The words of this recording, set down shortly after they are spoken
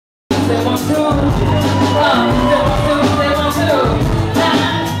they want to. They want to.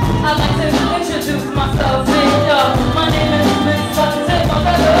 I'd like to introduce myself. My name is Miss Fatima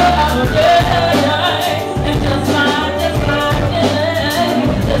Bilal. And just like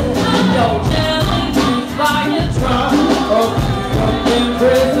yo, challenge by your drum. In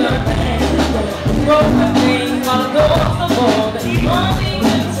prison, broken things on the doors of all the money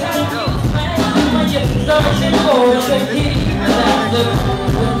and time when you're searching for the key. That's the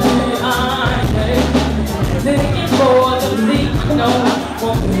taking for the seat, no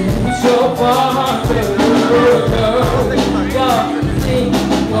one will show for see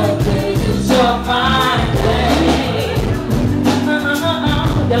what is your fine day.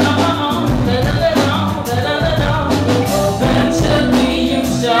 Eventually you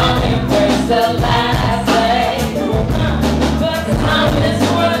shall embrace the last day. But time is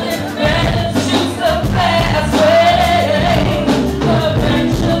running better, choose the fast way.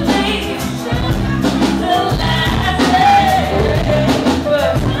 Eventually you shall the last day.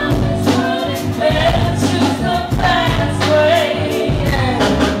 But time is running better, choose the fast way.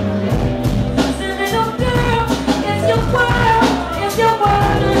 So little girl, it's your world, it's your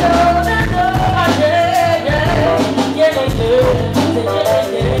world, and all that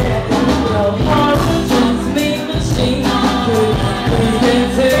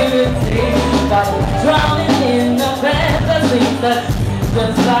drowning in the fantasy that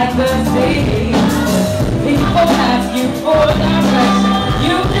just like the sea. People ask you for direction,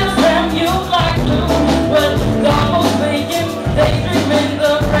 you just them you like blue, but double thinking, daydreaming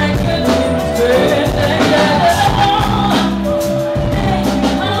the record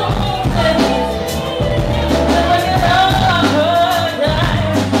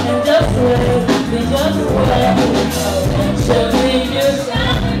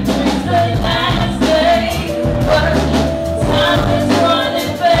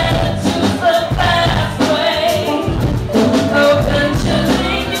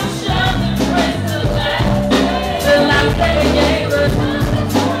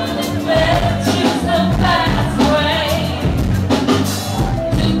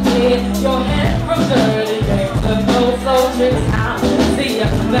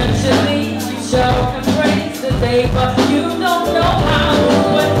eventually you shall embrace the day, but you don't know how.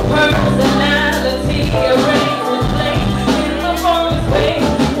 When personality arranged with play in the wrong way,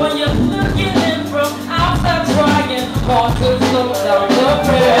 when you're looking in from outside trying hard to slow down the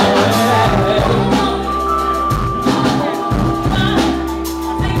prayer.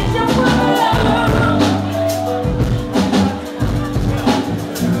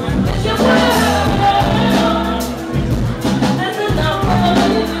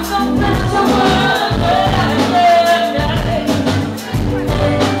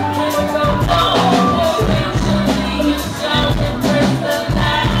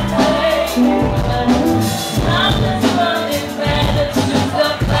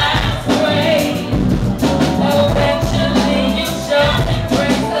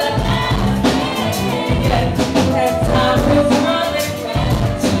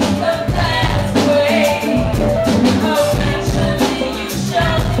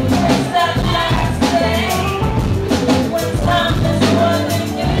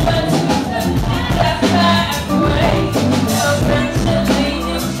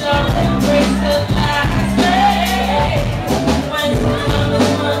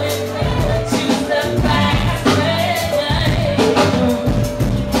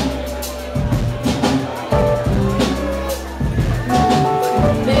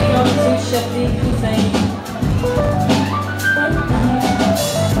 Shafiq Husayn.